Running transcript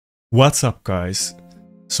What's up, guys?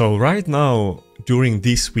 So right now, during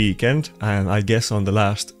this weekend, and I guess on the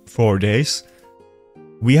last 4 days,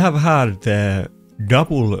 we have had the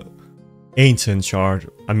double Ancient Shard,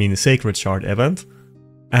 Sacred Shard event,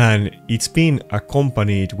 and it's been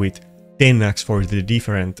accompanied with 10x for the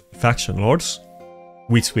different faction lords,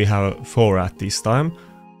 which we have 4 at this time.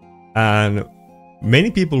 And many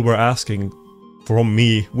people were asking from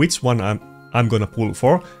me which one I'm gonna pull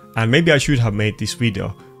for, and maybe I should have made this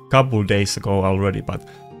video couple days ago already, but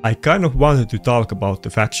I kind of wanted to talk about the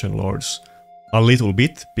faction lords a little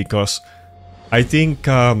bit, because I think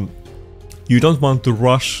you don't want to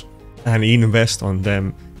rush and invest on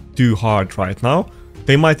them too hard right now.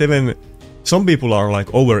 They might even, some people are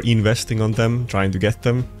like over investing on them, trying to get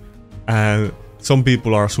them, and some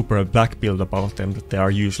people are super black-pilled about them, that they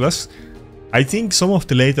are useless. I think some of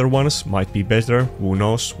the later ones might be better, who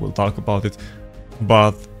knows, we'll talk about it,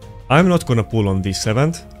 but I'm not gonna pull on this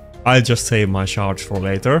event. I'll just save my shards for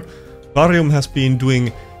later. Tharium has been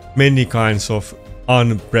doing many kinds of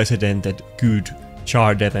unprecedented good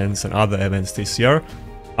shard events and other events this year.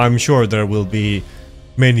 I'm sure there will be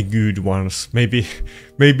many good ones, maybe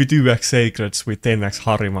 2x Sacreds with 10x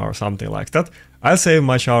Harima or something like that. I'll save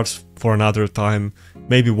my shards for another time,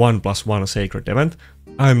 maybe 1+1 Sacred event.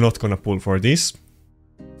 I'm not gonna pull for this.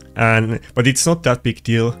 But it's not that big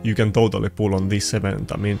deal, you can totally pull on this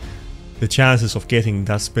event. I mean, the chances of getting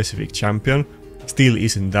that specific champion still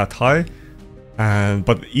isn't that high,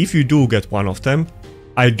 but if you do get one of them,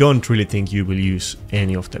 I don't really think you will use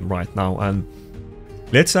any of them right now. And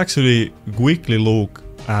let's actually quickly look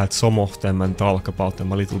at some of them and talk about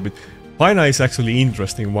them a little bit. Paina is actually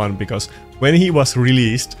interesting one, because when he was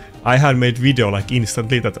released, I had made video like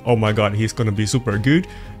instantly that, oh my god, he's gonna be super good,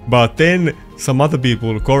 but then some other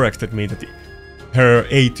people corrected me that her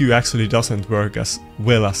A2 actually doesn't work as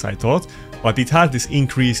well as I thought, but it had this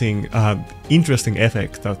increasing, interesting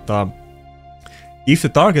effect that if the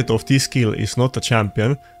target of this skill is not a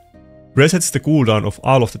champion, resets the cooldown of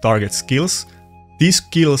all of the target's skills. This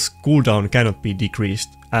skill's cooldown cannot be decreased,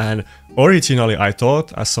 and originally I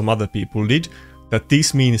thought, as some other people did, that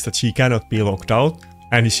this means that she cannot be locked out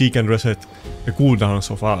and she can reset the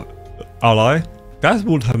cooldowns of an ally. That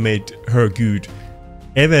would have made her good,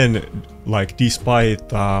 even like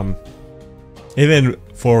despite even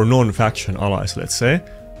for non-faction allies, let's say.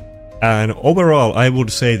 And overall I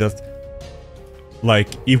would say that, like,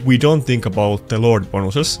 if we don't think about the lord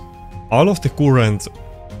bonuses, all of the current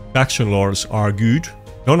faction lords are good.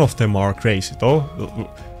 None of them are crazy though.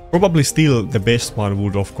 Probably still the best one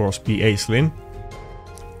would of course be Aislinn.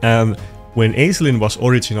 And when Aislinn was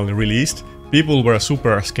originally released, people were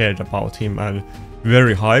super scared about him and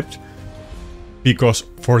very hyped, because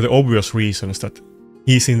for the obvious reasons that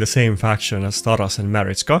he's in the same faction as Taras and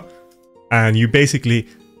Marichka, and you basically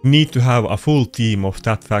need to have a full team of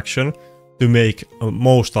that faction to make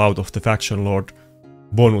most out of the faction lord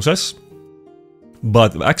bonuses.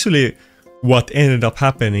 But actually what ended up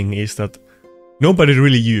happening is that nobody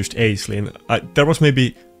really used Aislinn. There was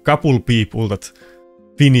maybe a couple people that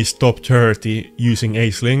finished top 30 using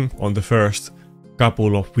Aislinn on the first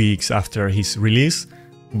couple of weeks after his release,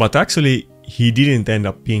 but actually he didn't end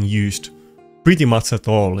up being used pretty much at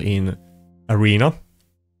all in Arena.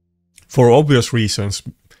 For obvious reasons,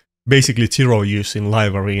 basically zero use in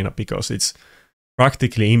live Arena, because it's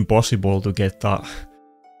practically impossible to get a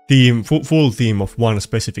full team of one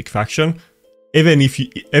specific faction. Even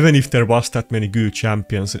if there was that many good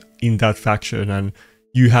champions in that faction and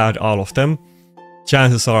you had all of them,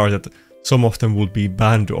 chances are that some of them would be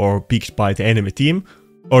banned or picked by the enemy team,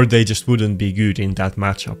 or they just wouldn't be good in that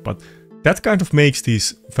matchup. But that kind of makes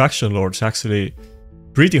these faction lords actually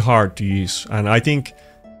pretty hard to use, and I think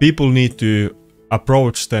people need to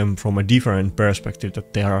approach them from a different perspective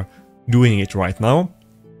that they are doing it right now.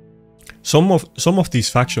 Some of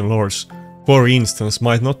these faction lords, for instance,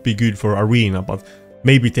 might not be good for Arena, but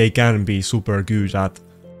maybe they can be super good at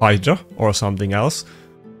Hydra or something else.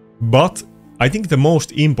 But I think the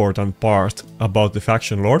most important part about the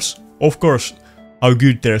faction lords, of course, how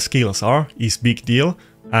good their skills are is big deal,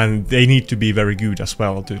 and they need to be very good as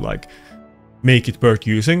well to like make it worth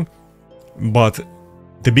using. But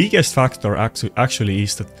the biggest factor actually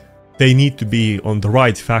is that they need to be on the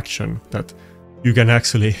right faction, that you can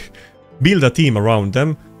actually build a team around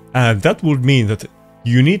them, and that would mean that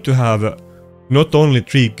you need to have not only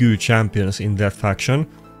 3 good champions in that faction,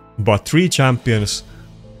 but 3 champions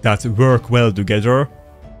that work well together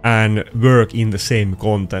and work in the same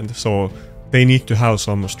content. So they need to have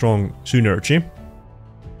some strong synergy.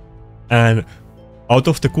 And out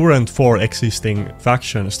of the current 4 existing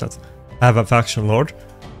factions that have a faction lord,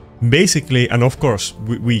 basically, and of course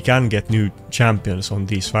we can get new champions on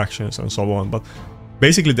these factions and so on, but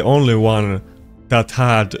basically the only one that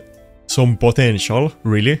had some potential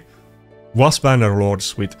really was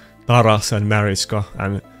Bannerlords with Taras and Mariska,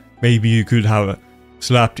 and maybe you could have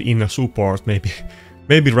slapped in a support, maybe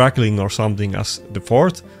Rackling or something as the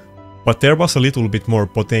fourth, but there was a little bit more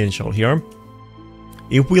potential here.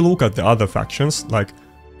 If we look at the other factions, like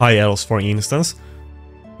High Elves for instance,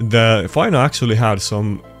 the Final actually had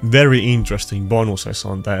some very interesting bonuses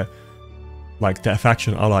on the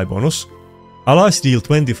faction ally bonus. Allies deal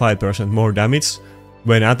 25% more damage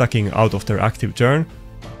when attacking out of their active turn,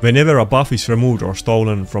 whenever a buff is removed or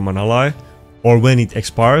stolen from an ally, or when it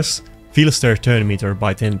expires, fills their turn meter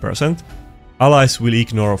by 10%. Allies will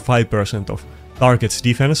ignore 5% of target's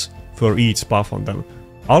defense for each buff on them.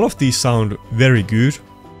 All of these sound very good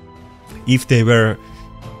if they were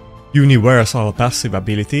universal passive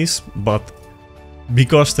abilities, but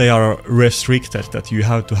because they are restricted that you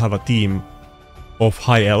have to have a team of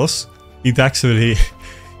High Elves, it actually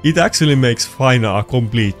makes Final a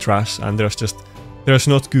complete trash, and there's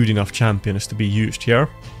not good enough champions to be used here.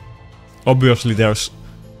 Obviously there's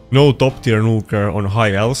no top tier nuker on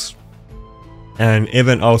High Elves, and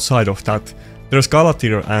even outside of that there's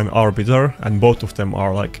Galatir and Arbiter, and both of them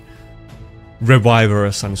are like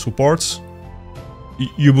revivers and supports.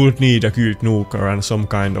 You would need a good nuker and some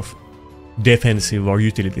kind of defensive or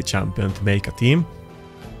utility champion to make a team.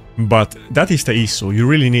 But that is the issue, you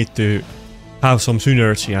really need to have some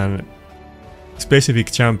synergy and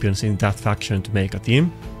specific champions in that faction to make a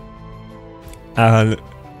team. And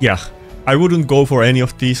yeah, I wouldn't go for any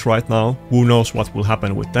of these right now, who knows what will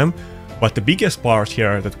happen with them. But the biggest part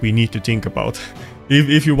here that we need to think about,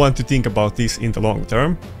 if you want to think about this in the long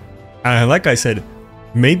term, and like I said,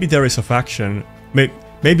 maybe there is a faction,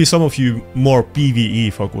 maybe some of you more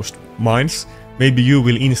PvE focused minds, maybe you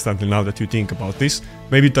will instantly, now that you think about this,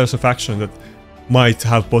 maybe there's a faction that might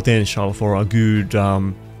have potential for a good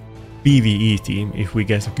PvE team if we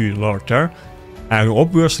get a good Lord there. And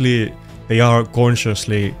obviously they are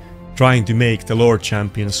consciously trying to make the Lord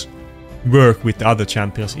champions work with the other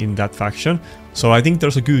champions in that faction, so I think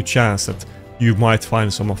there's a good chance that you might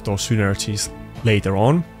find some of those synergies later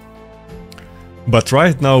on. But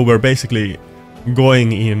right now we're basically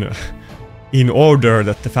going in order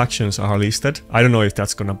that the factions are listed. I don't know if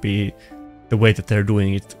that's gonna be the way that they're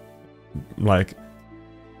doing it like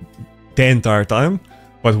the entire time,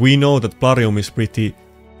 but we know that Plarium is pretty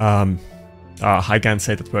I can't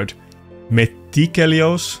say that word,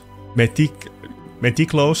 meticulous,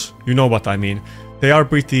 you know what I mean. They are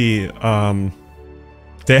pretty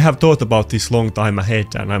they have thought about this long time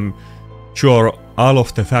ahead, and I'm sure all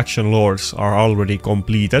of the faction lords are already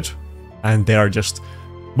completed and they are just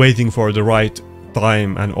waiting for the right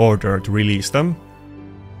time and order to release them.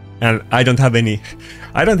 And I don't have any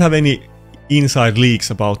inside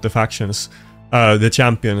leaks about the factions, the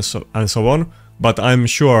champions and so on, but I'm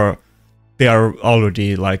sure they are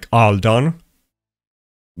already like all done,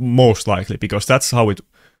 most likely, because that's how it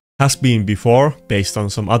has been before, based on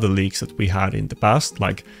some other leaks that we had in the past.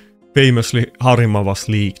 Like famously Harima was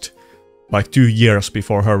leaked like 2 years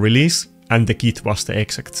before her release, and the kit was the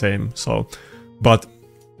exact same. So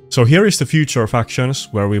here is the future factions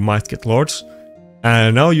where we might get lords,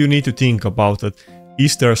 and now you need to think about that.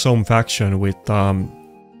 Is there some faction with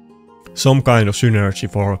some kind of synergy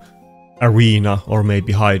for Arena or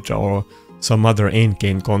maybe Hydra or some other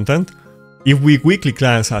endgame content? If we quickly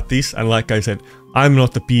glance at this, and like I said, I'm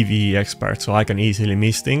not a PvE expert, so I can easily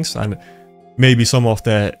miss things, and maybe some of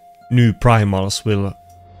the new primals will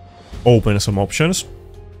open some options.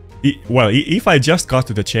 Well, if I just got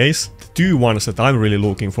to the chase, the two ones that I'm really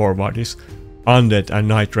looking forward is Undead and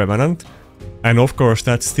Night Revenant, and of course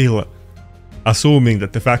that's still assuming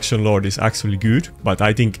that the faction lord is actually good, but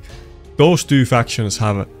I think those two factions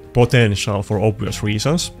have potential for obvious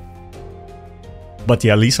reasons. But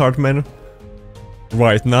yeah, Lizardmen,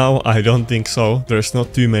 right now I don't think so. There's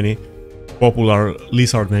not too many popular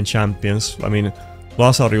Lizardmen champions. I mean,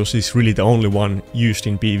 Lazarus is really the only one used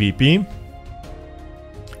in PvP.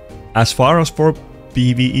 As far as for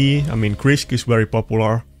PvE, I mean, Krisk is very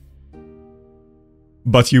popular,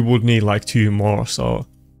 but you would need like 2 more, so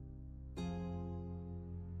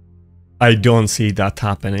I don't see that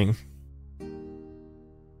happening.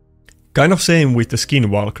 Kind of same with the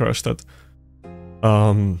Skinwalkers, that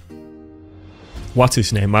what's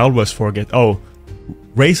his name? I always forget. Oh,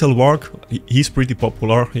 Razelwarg, he's pretty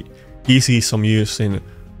popular. He sees some use in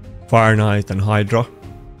Fire Knight and Hydra.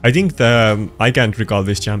 I think I can't recall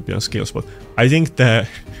these champion skills, but I think the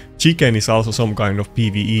Chicken is also some kind of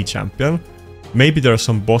PvE champion. Maybe there's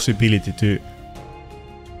some possibility to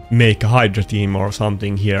make a Hydra team or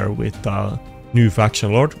something here with new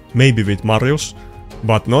faction lord, maybe with Marius,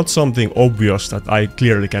 but not something obvious that I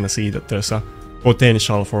clearly can see that there's a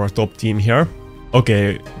potential for a top team here.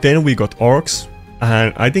 Okay, then we got orcs,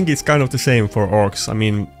 and I think it's kind of the same for orcs. I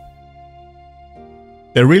mean,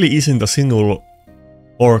 there really isn't a single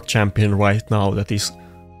orc champion right now that is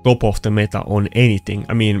top of the meta on anything.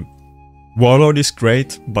 I mean, Warlord is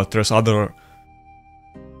great, but there's other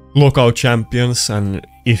lockout champions, and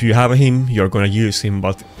if you have him, you're gonna use him,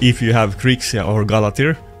 but if you have Grixia or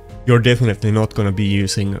Galatir, you're definitely not gonna be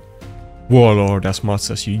using Warlord as much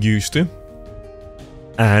as you used to.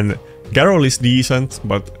 And Garrel is decent,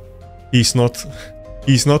 but he's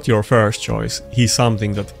not your first choice. He's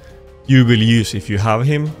something that you will use if you have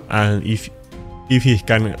him, and if he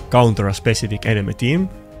can counter a specific enemy team.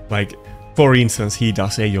 Like, for instance, he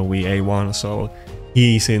does AoE A1, so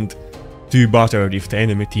he isn't too bothered if the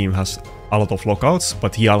enemy team has a lot of lockouts,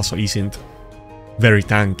 but he also isn't very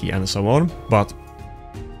tanky and so on. But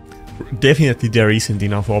definitely there isn't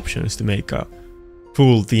enough options to make a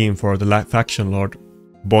full team for the faction lord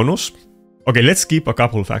bonus. Okay, let's skip a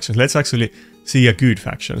couple factions. Let's actually see a good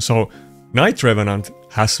faction. So Night Revenant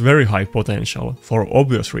has very high potential for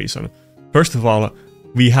obvious reason. First of all,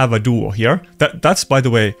 we have a duo here. That's, by the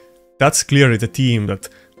way, that's clearly the team that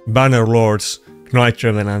Banner Lords, Night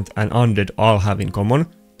Revenant and Undead all have in common.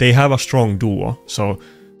 They have a strong duo, so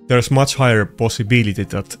there's much higher possibility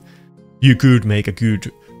that you could make a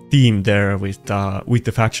good team there with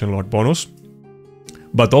the faction lord bonus.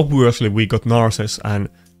 But obviously we got Narses and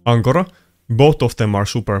Angora. Both of them are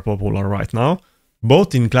super popular right now,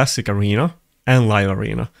 both in Classic Arena and Live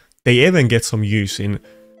Arena. They even get some use in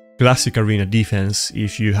Classic Arena defense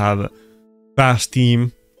if you have a fast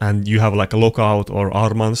team and you have like a Lockout or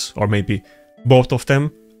Armans, or maybe both of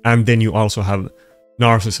them, and then you also have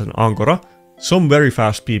Narses and Angora. Some very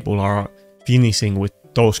fast people are finishing with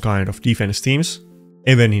those kind of defense teams,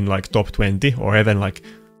 even in like top 20 or even like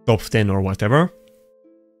top 10 or whatever.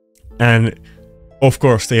 And of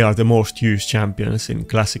course they are the most used champions in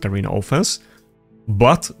Classic Arena offense.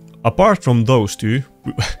 But apart from those two,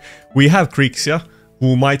 we have Grixia,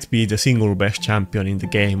 who might be the single best champion in the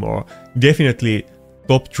game, or definitely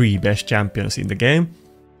top 3 best champions in the game.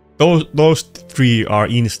 Those 3 are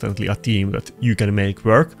instantly a team that you can make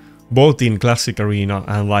work, both in Classic Arena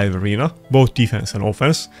and Live Arena, both defense and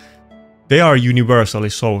offense. They are universally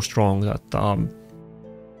so strong that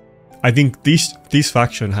I think this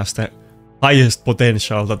faction has the highest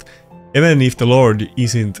potential, that even if the Lord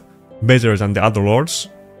isn't better than the other Lords,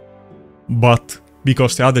 but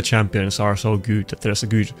because the other champions are so good that there's a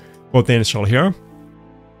good potential here.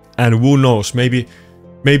 And who knows, maybe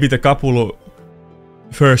the couple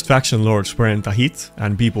first faction lords weren't a hit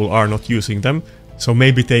and people are not using them, so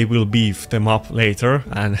maybe they will beef them up later,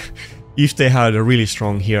 and if they had a really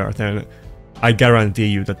strong here, then I guarantee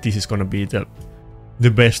you that this is gonna be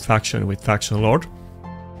the best faction with faction lord.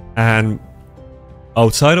 And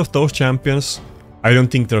outside of those champions, I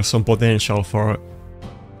don't think there's some potential for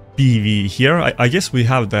PV here. I guess we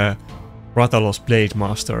have the Ratalos Blade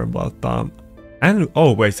Master, but and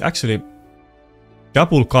oh wait, actually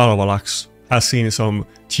Double Kalvalax has seen some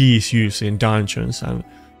cheese use in dungeons and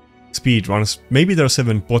speedruns. Maybe there's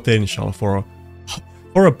even potential for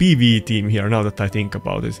a PV team here, now that I think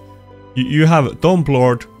about it. You have Tomb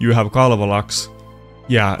Lord, you have Kalvalax,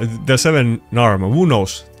 yeah, there's even Narma, who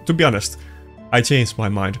knows? To be honest, I changed my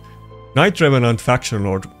mind. Night Revenant Faction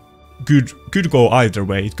Lord could go either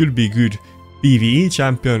way. It could be good PvE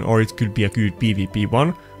champion or it could be a good PvP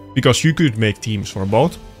one, because you could make teams for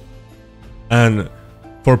both. And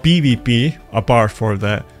for PvP, apart from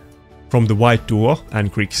the White Duo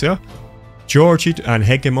and Grixia, Georgid and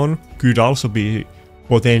Hegemon could also be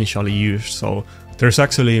potentially used. So there's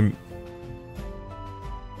actually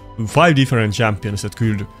 5 different champions that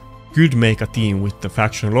could make a team with the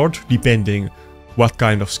Faction Lord, depending what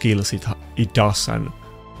kind of skills it does and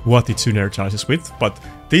what it synergizes with. But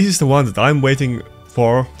this is the one that I'm waiting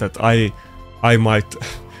for, that I might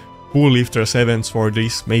pull if there's events for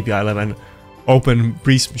this. Maybe I'll even open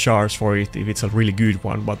Prism shards for it if it's a really good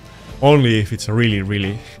one, but only if it's a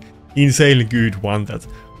really insanely good one that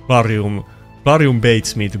Plarium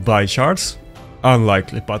baits me to buy shards.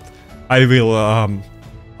 Unlikely, but I will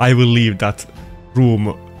leave that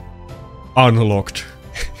room unlocked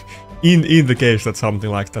in the case that something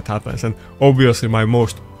like that happens. And obviously my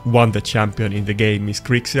most wanted champion in the game is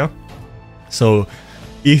Grixia, so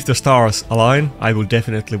if the stars align, I will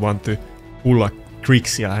definitely want to pull a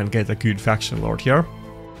Grixia and get a good faction lord here.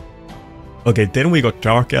 Okay, then we got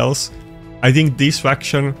Dark Elves. I think this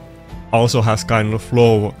faction also has kind of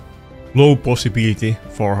low low possibility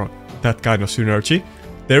for that kind of synergy.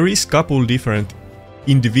 There is couple different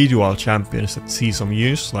individual champions that see some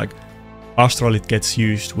use, like Astralit gets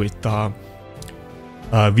used with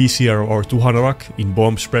Vizier or Tuhanorak in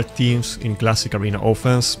bomb spread teams in Classic Arena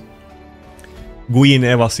offense. Guin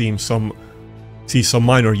Eva sees some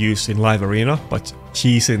minor use in Live Arena, but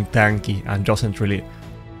she isn't tanky and doesn't really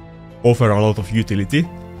offer a lot of utility.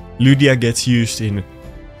 Lydia gets used in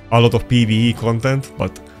a lot of PvE content,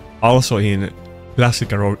 but also in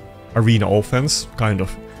Classic Arena offense, kind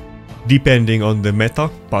of depending on the meta,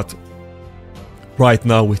 but right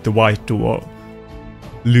now with the white duo,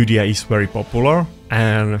 Lydia is very popular,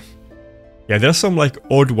 and yeah, there's some like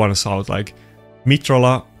odd ones out, like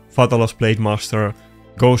Mitrola, Fatalos Blademaster,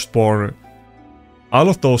 Ghostborn. All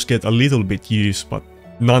of those get a little bit used, but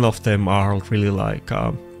none of them are really like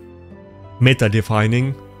meta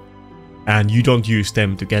defining, and you don't use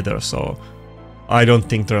them together, so I don't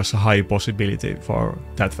think there's a high possibility for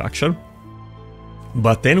that faction.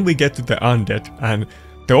 But then we get to the Undead, and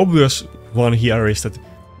the obvious one here is that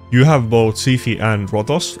you have both Siphi and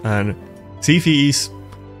Rotos, and Siphi is,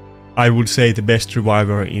 I would say, the best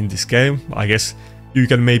reviver in this game. I guess you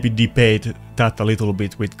can maybe debate that a little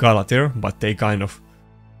bit with Galatir, but they kind of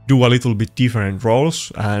do a little bit different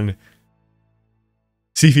roles, and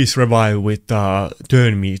Siphi's revive with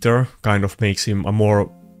turn meter kind of makes him a more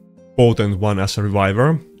potent one as a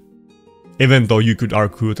reviver, even though you could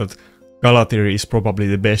argue that Galatir is probably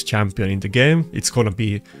the best champion in the game. It's gonna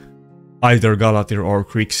be either Galatir or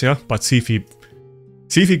Grixia, but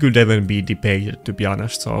Siphi could even be debated, to be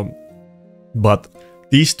honest. So, but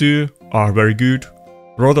these two are very good.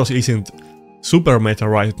 Rotos isn't super meta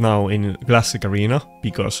right now in Classic Arena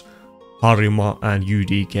because Harima and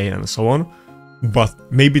UDK and so on, but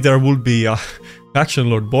maybe there would be a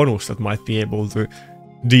Faction Lord bonus that might be able to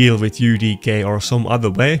deal with UDK or some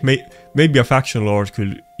other way. Maybe a Faction Lord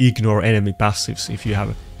could ignore enemy passives if you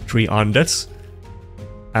have 3 undeads.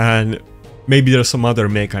 And maybe there's some other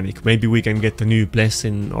mechanic. Maybe we can get a new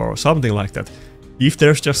blessing or something like that. If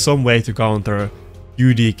there's just some way to counter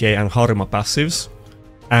UDK and Harima passives,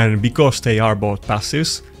 and because they are both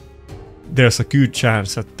passives, there's a good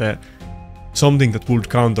chance that something that would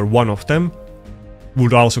counter one of them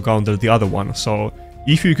would also counter the other one. So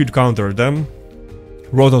if you could counter them,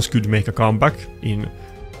 Rotos could make a comeback in...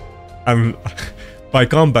 And by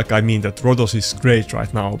comeback I mean that Rotos is great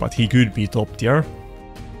right now, but he could be top tier,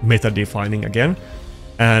 meta defining again.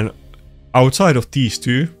 And outside of these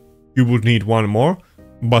two, you would need one more,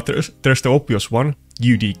 but there's the obvious one,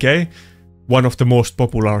 UDK, one of the most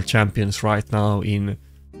popular champions right now in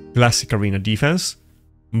Classic Arena defense,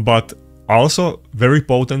 but also very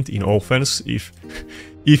potent in offense if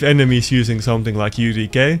enemy is using something like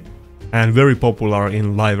UDK, and very popular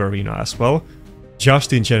in Live Arena as well,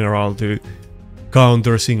 just in general to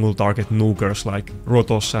counter single target nukers like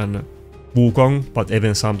Rotos and Wukong, but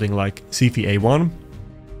even something like Siphi A1.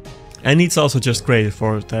 And it's also just great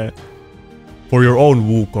for your own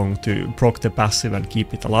Wukong to proc the passive and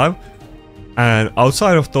keep it alive. And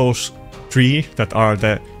outside of those 3 that are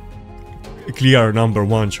the clear number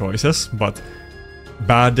 1 choices, but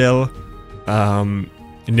Badel,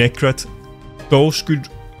 Necret, those could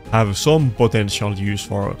have some potential use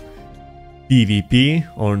for PvP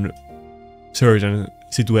on certain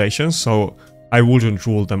situations, so I wouldn't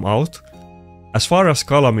rule them out. As far as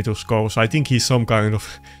Calamitus goes, I think he's some kind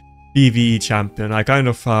of PvE champion. I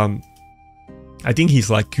think he's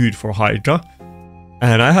like good for Hydra,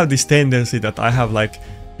 and I have this tendency that I have like,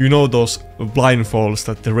 you know, those blindfolds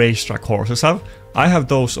that the racetrack horses have. I have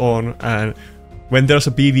those on, and when there's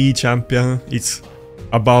a PvE champion, it's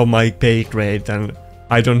above my pay grade, and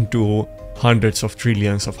I don't do hundreds of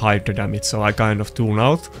trillions of Hydra damage, so I kind of tune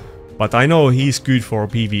out. But I know he's good for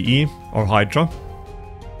PvE or Hydra,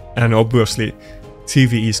 and obviously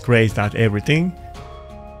Siphi is great at everything.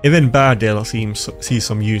 Even Badel sees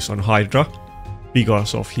some use on Hydra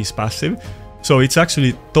because of his passive, so it's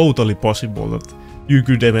actually totally possible that you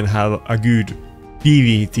could even have a good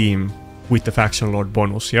PvE team with the Faction Lord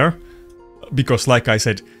bonus here. Because like I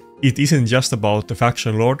said, it isn't just about the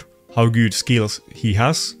Faction Lord, how good skills he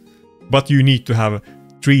has, but you need to have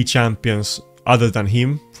 3 champions other than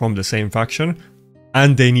him from the same faction,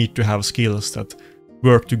 and they need to have skills that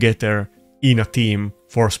work together in a team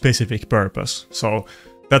for a specific purpose. So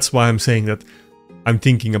that's why I'm saying that I'm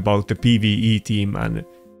thinking about the PvE team and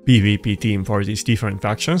PvP team for these different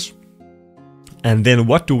factions. And then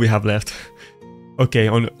what do we have left? Okay,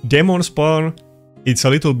 on Demon Spawn, it's a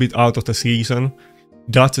little bit out of the season.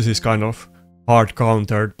 Duchess is kind of hard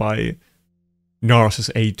countered by Narses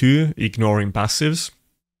A2, ignoring passives.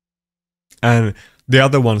 And the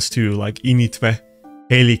other ones too, like Initve,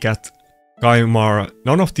 Helicat, Kaimar,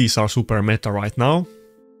 none of these are super meta right now.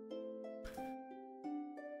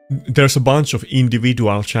 There's a bunch of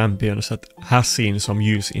individual champions that has seen some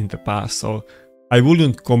use in the past, so I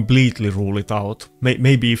wouldn't completely rule it out.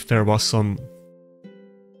 Maybe if there was some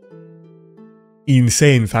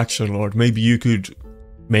insane faction lord, maybe you could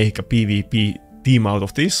make a PvP team out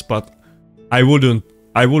of this, but I wouldn't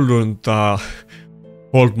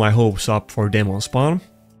hold my hopes up for Demon Spawn.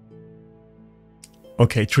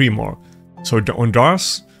 Okay, 3 more. So on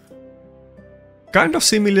Dars, kind of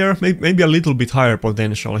similar, maybe a little bit higher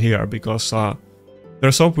potential here, because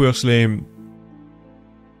there's obviously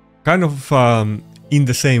kind of in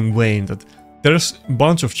the same vein that there's a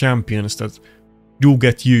bunch of champions that do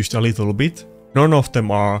get used a little bit. None of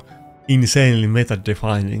them are insanely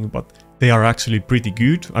meta-defining, but they are actually pretty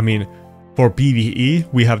good. I mean, for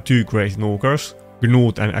PvE, we have 2 great nukers,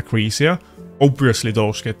 Gnut and Acresia. Obviously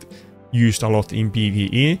those get used a lot in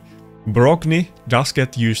PvE. Brogni does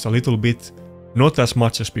get used a little bit, not as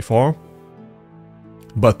much as before,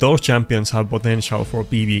 but those champions have potential for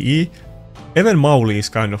PvE. Even Mauli is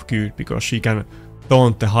kind of good because she can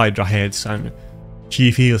taunt the Hydra heads and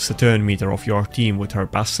she feels the turn meter of your team with her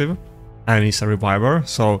passive and is a reviver,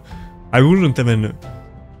 so I wouldn't even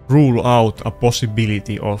rule out a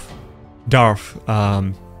possibility of Darth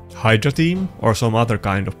Hydra team or some other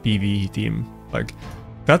kind of PvE team. Like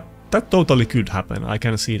that totally could happen. I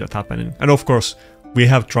can see that happening. And of course we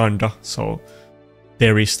have Tranda, so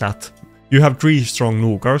there is that. You have 3 strong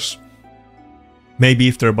nukers. Maybe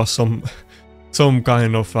if there was some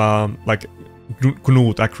kind of like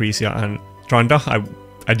Gnut, Acresia and Tranda,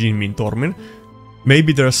 I didn't mean Tormin.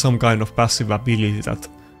 Maybe there's some kind of passive ability that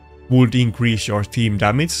would increase your team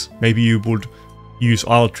damage. Maybe you would use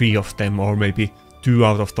all 3 of them, or maybe 2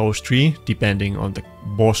 out of those 3, depending on the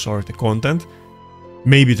boss or the content.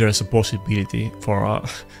 Maybe there's a possibility for a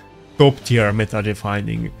top tier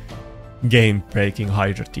meta-defining game-breaking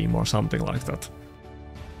Hydra team or something like that.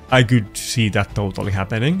 I could see that totally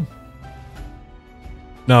happening.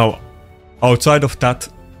 Now, outside of that,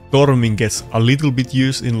 Tormin gets a little bit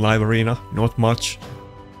used in Live Arena, not much.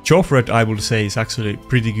 Joffred, I would say, is actually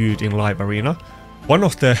pretty good in Live Arena. One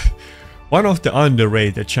of the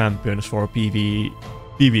underrated champions for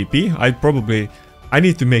PvP. I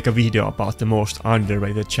need to make a video about the most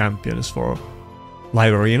underrated champions for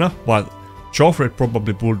Live Arena, but Joffred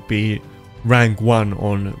probably would be rank 1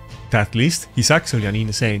 on that list. He's actually an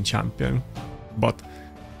insane champion, but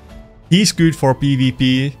he's good for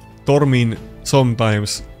PvP. Tormin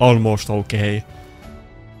sometimes almost okay.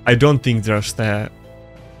 I don't think there's the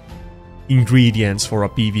ingredients for a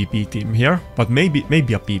PvP team here, but maybe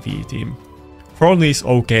a PvE team. Frolny is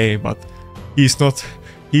okay, but he's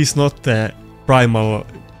not the primal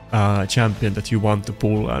champion that you want to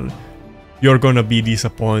pull, and you're gonna be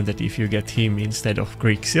disappointed if you get him instead of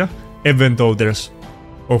Grixia, even though there's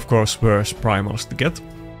of course worse primals to get.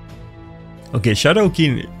 Okay,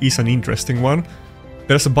 Shadowkin is an interesting one.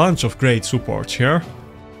 There's a bunch of great supports here,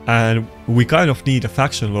 and we kind of need a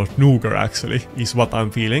faction lord nuker actually, is what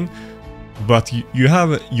I'm feeling. But you have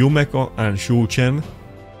Yumeko and Shuchen.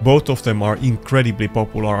 Both of them are incredibly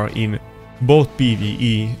popular in both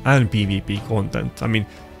PvE and PvP content. I mean,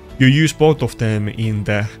 you use both of them in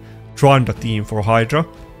the Tranda team for Hydra,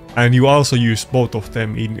 and you also use both of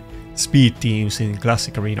them in speed teams in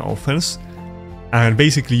Classic Arena offense. And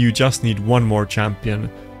basically you just need one more champion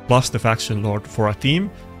plus the faction lord for a team.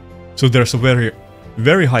 So there's a very,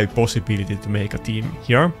 very high possibility to make a team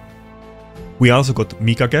here. We also got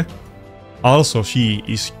Mikage. Also she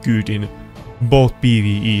is good in both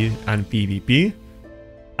PvE and PvP.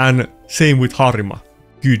 And same with Harima.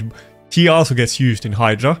 Good. She also gets used in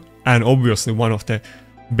Hydra, and obviously one of the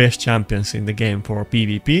best champions in the game for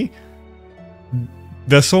PvP.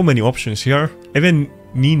 There's so many options here. Even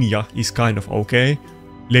Ninja is kind of okay.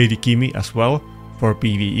 Lady Kimi as well for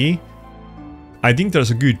PvE. I think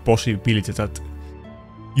there's a good possibility that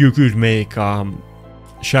you could make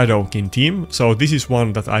Shadowkin team. So this is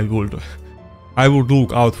one that I would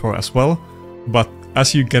look out for as well. But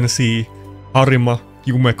as you can see, Harima,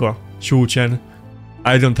 Yumeko, Shuchen,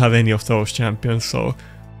 I don't have any of those champions, so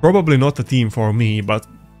probably not a team for me. But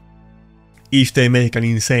if they make an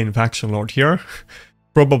insane faction lord here,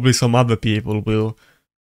 probably some other people will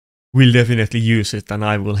definitely use it, and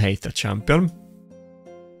I will hate the champion.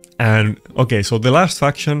 And okay, so the last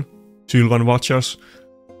faction, Sylvan Watchers,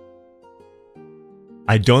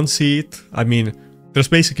 I don't see it. I mean, there's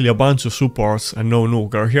basically a bunch of supports and no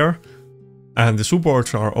nuker here, and the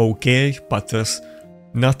supports are okay, but there's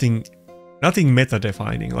nothing meta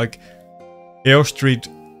defining. Like Eostrid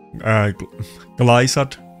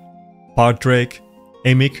Glycad, Padrake,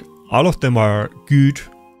 Emic, all of them are good,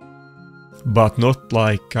 but not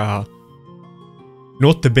like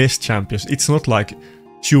not the best champions. It's not like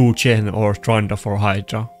Chu Chen or Trunda for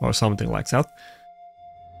Hydra or something like that.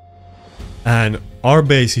 And our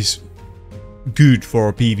base is good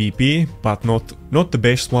for PvP, but not the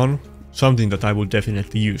best one. Something that I would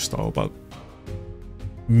definitely use though, but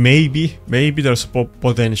maybe there's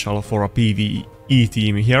potential for a PvE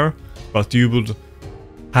team here, but you would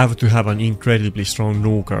have to have an incredibly strong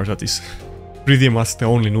nuker that is pretty much the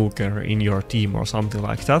only nuker in your team or something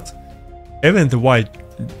like that. Even the White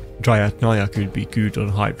Dryad Naya could be good on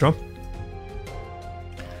Hydra.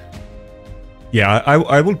 Yeah,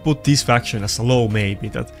 I would put this faction as a low maybe,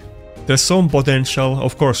 that there's some potential.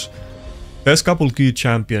 Of course, there's a couple good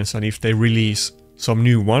champions, and if they release some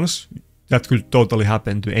new ones, that could totally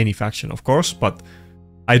happen to any faction, of course, but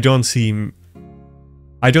I don't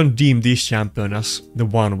deem this champion as the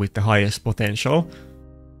one with the highest potential.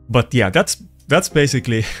 But yeah, that's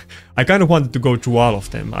basically, I kind of wanted to go through all of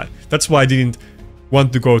them. That's why I didn't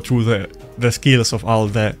want to go through the skills of all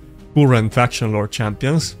the current faction lord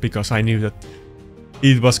champions, because I knew that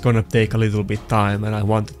it was gonna take a little bit time and I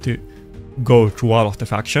wanted to go through all of the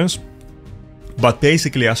factions. But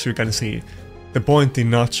basically, as you can see, the point in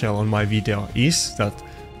nutshell on my video is that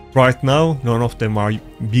right now none of them are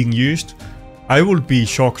being used. I would be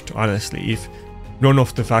shocked, honestly, if none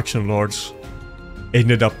of the faction lords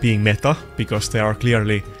ended up being meta, because they are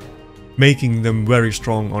clearly making them very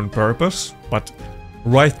strong on purpose. But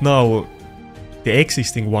right now, the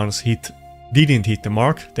existing ones didn't hit the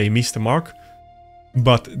mark, they missed the mark.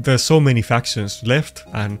 But there's so many factions left,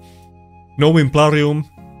 and knowing Plarium,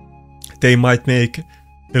 they might make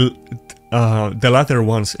the latter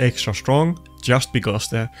ones extra strong, just because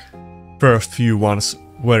the first few ones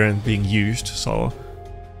weren't being used, so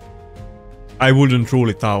I wouldn't rule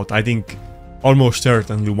it out. I think almost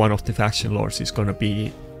certainly one of the faction lords is gonna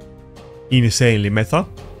be insanely meta,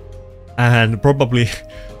 and probably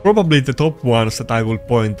the top ones that I will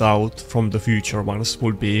point out from the future ones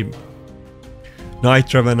would be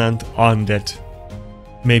Night Revenant, Undead,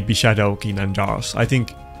 maybe Shadowkin and Jars. I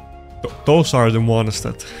think those are the ones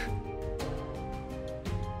that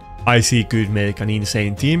I see could make an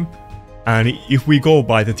insane team. And if we go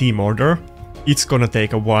by the team order, it's gonna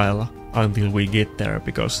take a while until we get there,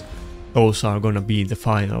 because those are gonna be the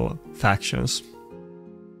final factions.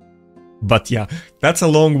 But yeah, that's a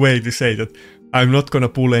long way to say that I'm not gonna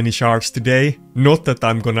pull any shards today. Not that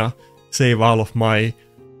I'm gonna save all of my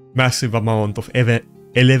massive amount of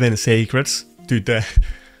 11 sacreds to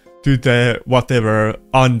the whatever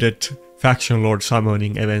undead faction lord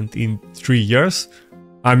summoning event in 3 years.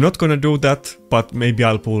 I'm not gonna do that, but maybe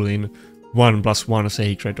I'll pull in 1+1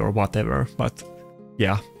 sacred or whatever. But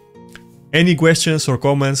yeah, any questions or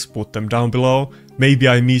comments, put them down below. Maybe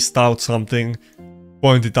I missed out something,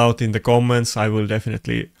 point it out in the comments. I will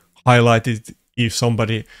definitely highlight it if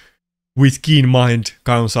somebody with keen mind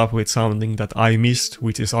comes up with something that I missed,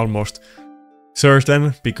 which is almost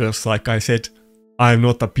certain, because like I said, I'm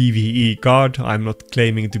not a PvE god, I'm not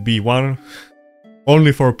claiming to be one,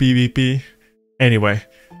 only for PvP. Anyway,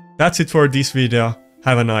 that's it for this video.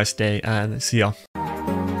 Have a nice day and see ya.